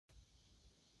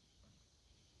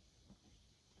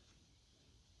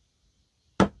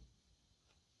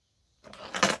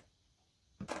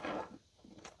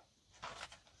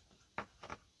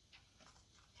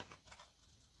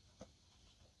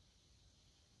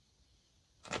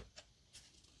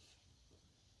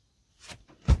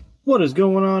What is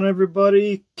going on,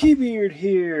 everybody? Keybeard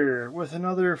here with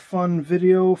another fun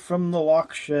video from the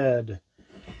lock shed.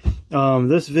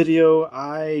 This video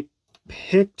I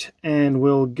picked and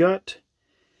will gut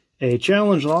a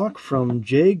challenge lock from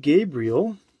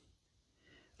Gabriel,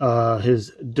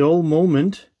 his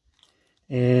Dullmoment,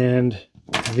 and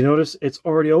if you notice, it's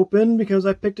already open because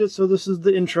I picked it, so this is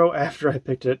the intro after I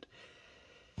picked it.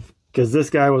 Because this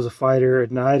guy was a fighter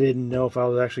and I didn't know if I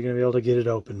was actually going to be able to get it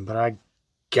open, but I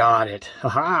got it.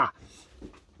 Haha!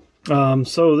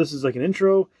 So this is like an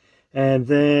intro, and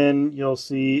then you'll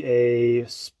see a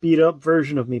speed up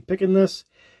version of me picking this.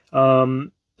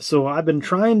 So I've been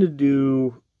trying to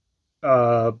do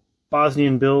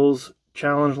Bosnian Bill's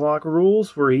challenge lock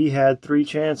rules, where he had 3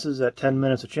 chances at 10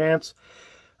 minutes a chance.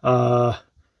 I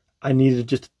needed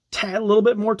just a little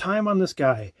bit more time on this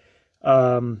guy.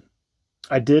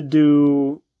 I did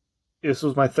do, this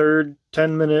was my third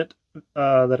 10-minute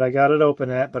that I got it open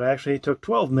at, but actually it took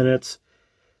 12 minutes,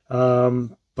 but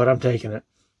I'm taking it.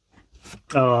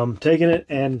 Taking it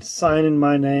and signing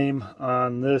my name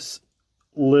on this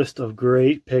list of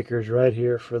great pickers right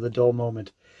here for the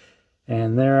Dullmoment.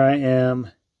 And there I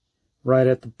am, right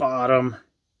at the bottom,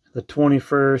 the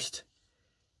 21st,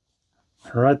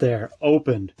 right there,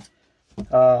 opened.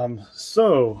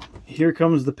 So here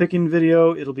comes the picking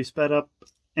video. It'll be sped up,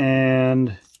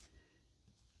 and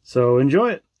so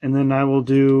enjoy it, and then I will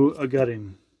do a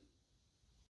gutting.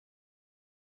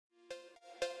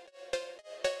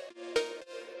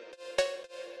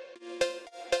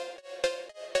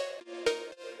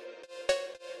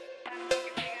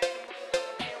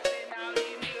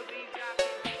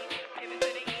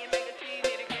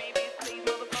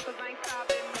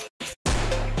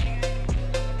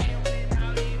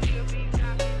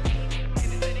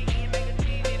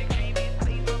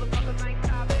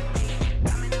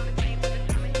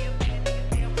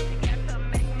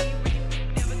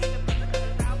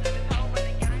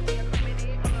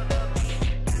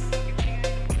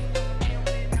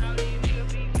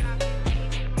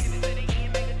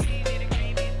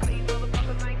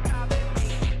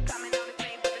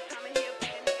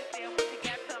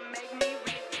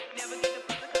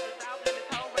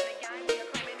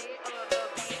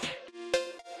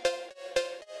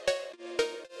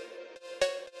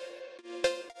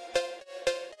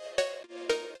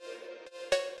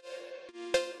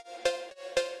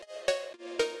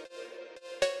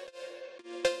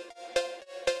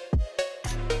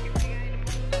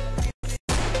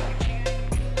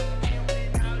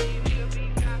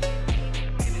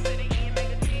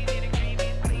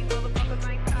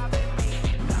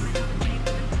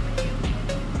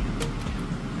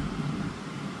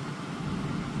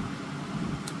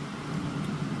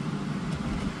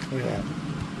 Look at that.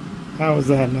 How is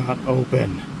that not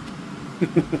open?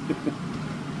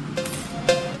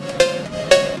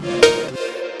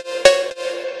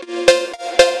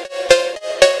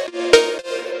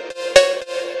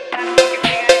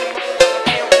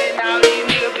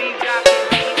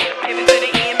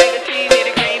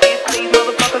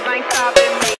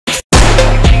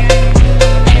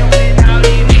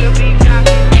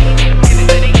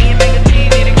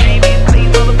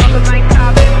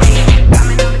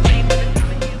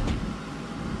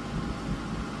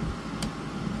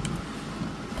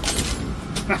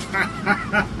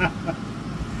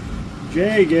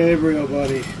 Gabriel,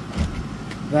 buddy.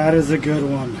 That is a good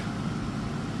one.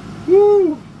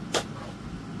 Woo!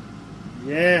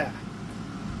 Yeah.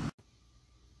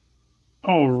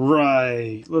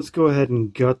 Alright, let's go ahead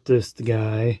and gut this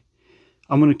guy.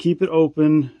 I'm going to keep it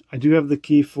open. I do have the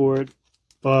key for it,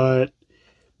 but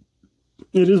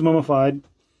it is mummified.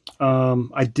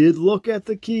 I did look at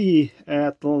the key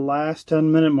at the last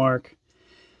 10-minute mark.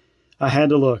 I had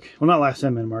to look. Well, not last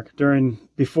 10-minute mark.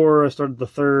 Before I started the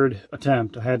third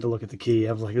attempt, I had to look at the key.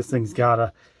 I was like, this thing's I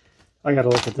gotta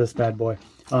look at this bad boy.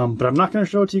 But I'm not going to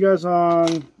show it to you guys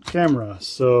on camera.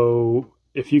 So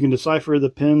if you can decipher the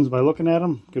pins by looking at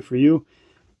them, good for you.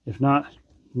 If not,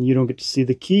 you don't get to see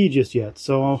the key just yet.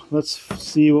 So let's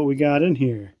see what we got in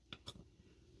here.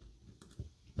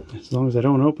 As long as I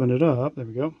don't open it up. There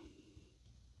we go.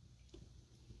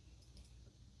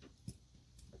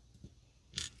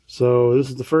 So this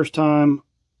is the first time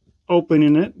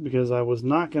opening it, because I was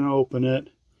not going to open it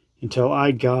until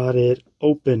I got it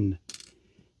open.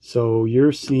 So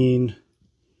you're seeing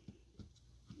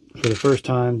for the first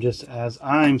time just as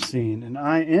I'm seeing. And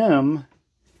I am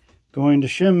going to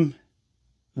shim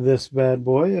this bad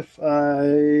boy if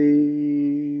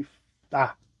I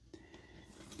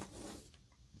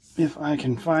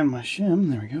can find my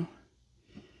shim. There we go.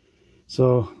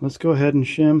 So let's go ahead and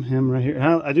shim him right here.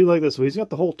 I do like this. So he's got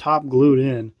the whole top glued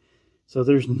in. So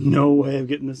there's no way of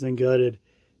getting this thing gutted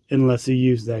unless you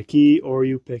use that key or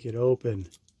you pick it open.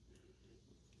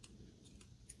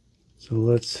 So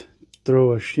let's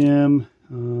throw a shim.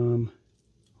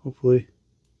 Hopefully.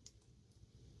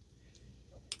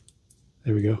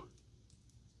 There we go.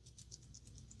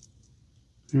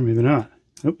 Or maybe not.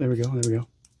 Oh, there we go. There we go.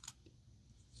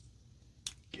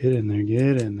 Get in there.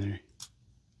 Get in there.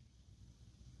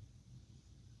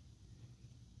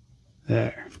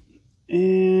 There.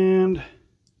 And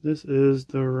this is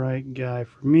the right guy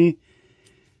for me.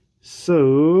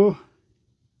 So,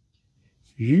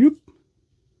 yep.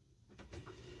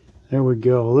 There we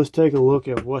go. Let's take a look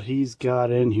at what he's got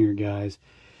in here, guys.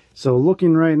 So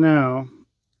looking right now,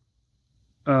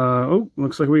 oh,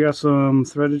 looks like we got some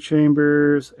threaded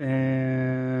chambers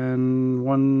and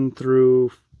 1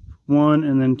 through 1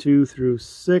 and then 2 through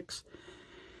 6.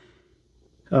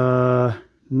 Nothing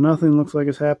looks like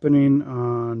it's happening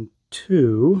on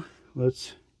 2.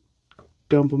 Let's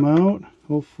dump them out.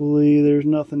 Hopefully there's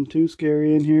nothing too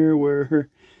scary in here where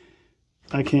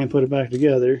I can't put it back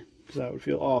together, because that would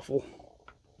feel awful.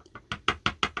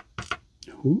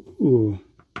 Ooh.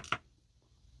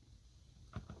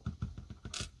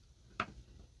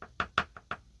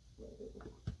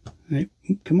 Hey,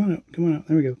 come on out, come on out.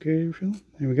 There we go. Gabriel.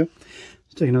 There we go.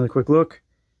 Let's take another quick look.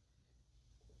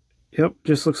 Yep,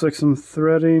 just looks like some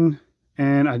threading.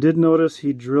 And I did notice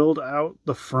he drilled out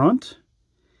the front,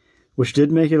 which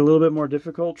did make it a little bit more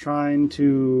difficult trying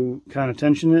to kind of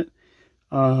tension it.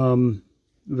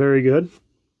 Very good,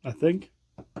 I think.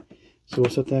 So we'll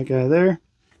set that guy there.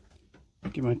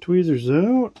 Get my tweezers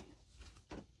out.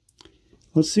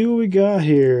 Let's see what we got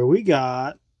here. We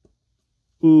got,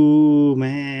 ooh,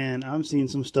 man, I'm seeing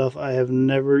some stuff I have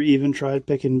never even tried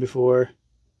picking before.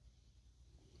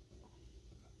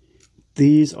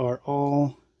 These are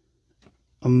all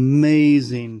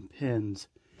amazing pins.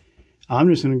 I'm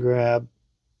just going to grab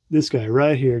this guy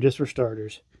right here, just for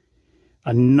starters.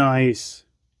 A nice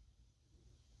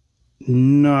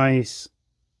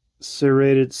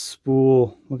serrated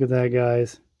spool. Look at that,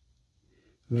 guys.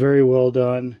 Very well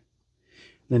done.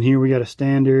 Then here we got a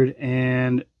standard,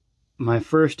 and my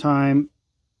first time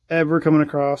ever coming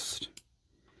across,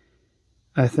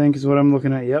 I think is what I'm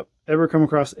looking at. Yep, ever come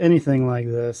across anything like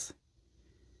this.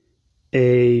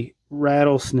 A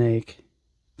rattlesnake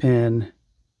pin,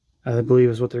 I believe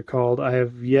is what they're called. I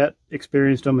have yet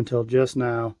experienced them until just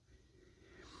now.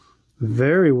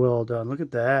 Very well done. Look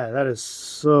at that. That is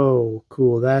so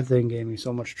cool. That thing gave me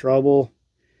so much trouble.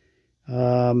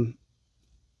 Let's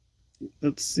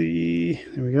see.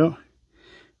 There we go.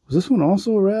 Was this one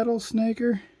also a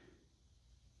rattlesnaker?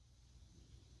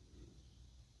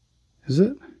 Is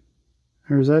it?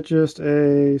 Or is that just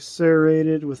a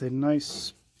serrated with a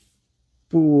nice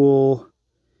spool?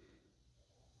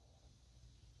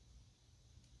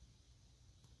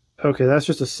 Okay, that's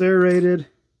just a serrated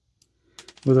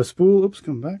with a spool. Oops,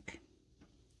 come back.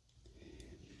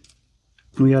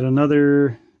 We got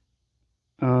another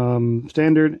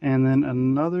standard, and then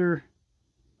another.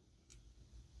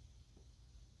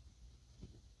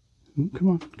 Come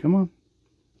on, come on.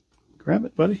 Grab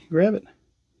it, buddy. Grab it.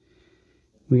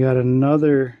 We got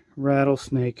another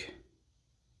rattlesnake.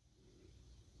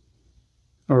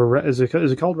 Or is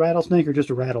it called rattlesnake or just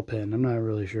a rattle pin? I'm not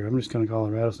really sure. I'm just going to call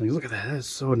it rattlesnake. Look at that. That is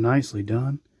so nicely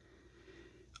done.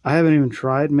 I haven't even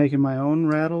tried making my own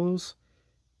rattles,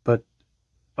 but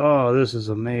oh, this is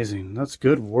amazing. That's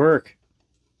good work.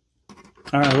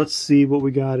 All right, let's see what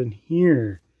we got in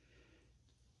here.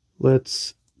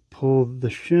 Let's pull the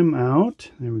shim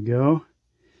out. There we go.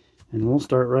 And we'll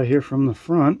start right here from the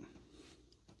front.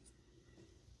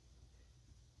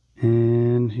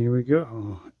 And here we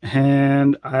go.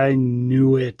 And I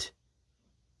knew it.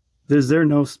 Is there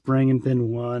no spring in pin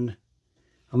 1?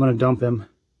 I'm going to dump him.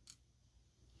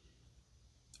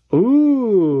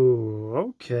 Ooh,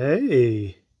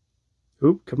 okay.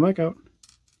 Oop, come back out.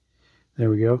 There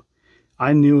we go.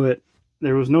 I knew it.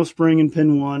 There was no spring in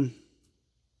pin 1.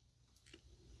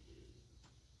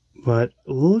 But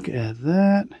look at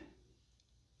that.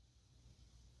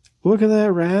 Look at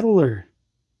that rattler.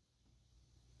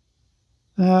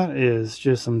 That is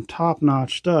just some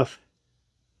top-notch stuff.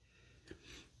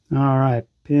 All right,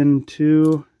 pin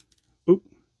 2. Oop.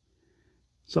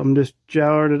 Something just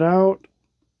jarred it out.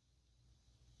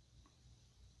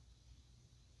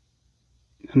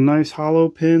 A nice hollow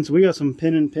pin. So we got some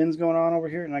pin and pins going on over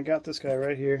here, and I got this guy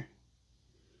right here.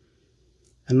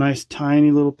 A nice tiny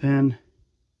little pin.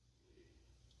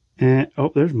 And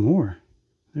oh, there's more.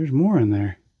 There's more in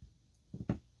there.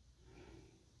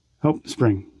 Oh,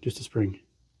 spring. Just a spring.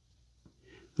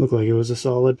 Looked like it was a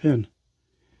solid pin.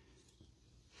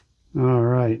 All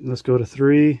right, let's go to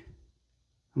 3.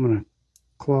 I'm gonna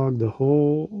clog the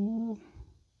hole.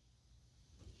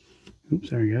 Oops,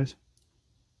 sorry guys.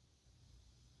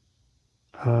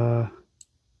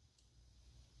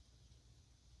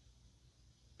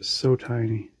 So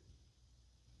tiny.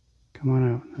 Come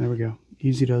on out. There we go.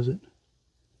 Easy does it.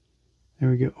 There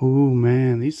we go. Oh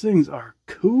man, these things are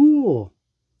cool.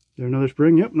 Is there another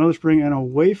spring? Yep, another spring and a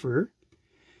wafer.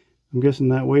 I'm guessing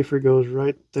that wafer goes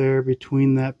right there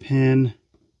between that pin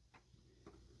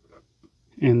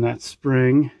and that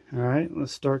spring. All right,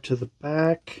 let's start to the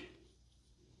back.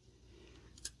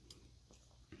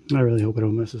 I really hope I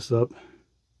don't mess this up.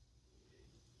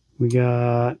 We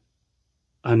got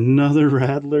another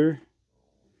rattler.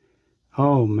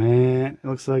 Oh man, it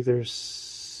looks like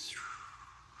there's,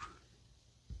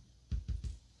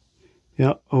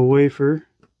 yep, a wafer.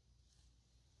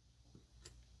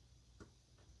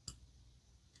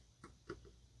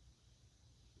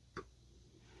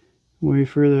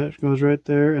 Wafer that goes right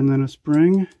there, and then a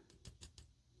spring.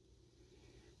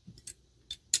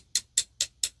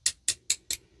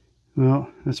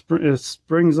 Well, it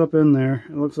springs up in there.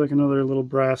 It looks like another little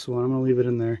brass one. I'm going to leave it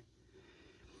in there.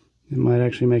 It might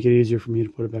actually make it easier for me to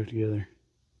put it back together.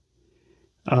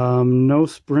 No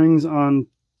springs on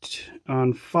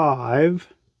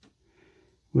 5,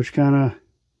 which kind of,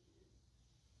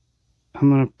 I'm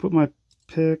going to put my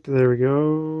pick, there we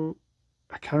go.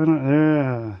 I kind of,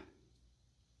 yeah.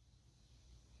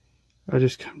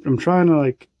 I'm trying to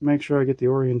like make sure I get the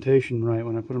orientation right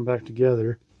when I put them back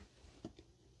together.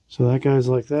 So that guy's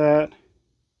like that.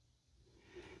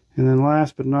 And then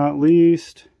last but not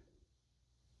least,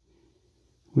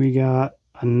 we got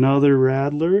another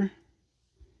rattler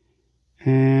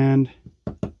and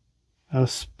a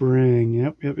spring.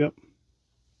 Yep.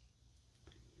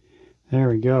 There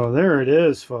we go. There it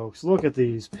is, folks. Look at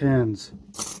these pins.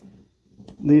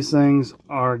 These things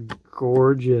are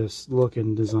gorgeous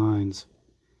looking designs.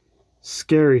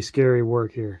 Scary, scary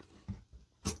work here.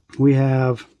 We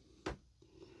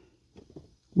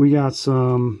got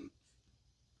some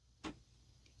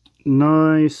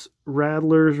nice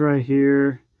rattlers right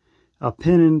here. A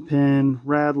pin and pin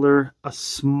rattler, a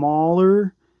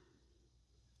smaller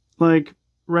like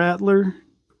rattler.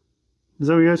 Is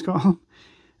that what you guys call them?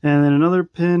 And then another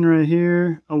pin right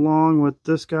here along with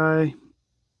this guy,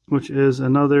 which is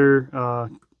another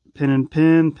pin and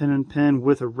pin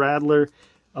with a rattler.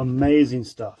 Amazing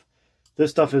stuff. This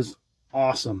stuff is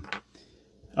awesome.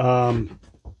 I'm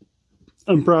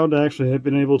proud to actually have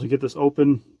been able to get this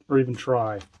open or even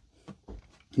try.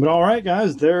 But all right,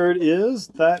 guys, there it is.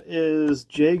 That is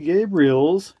J.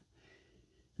 Gabriel's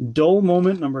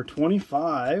Dullmoment number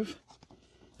 25.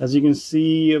 As you can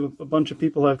see, a bunch of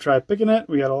people have tried picking it.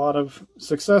 We got a lot of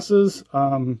successes.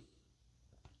 And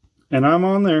I'm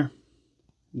on there.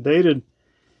 Dated.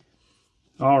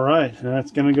 All right,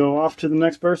 that's going to go off to the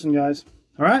next person, guys.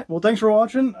 All right, well, thanks for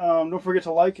watching. Don't forget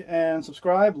to like and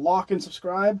subscribe. Lock and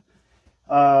subscribe.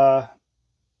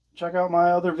 Check out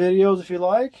my other videos if you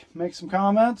like. Make some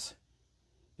comments.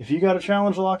 If you got a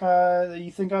challenge lock that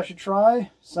you think I should try,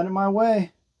 send it my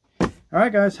way. All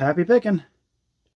right, guys, happy picking.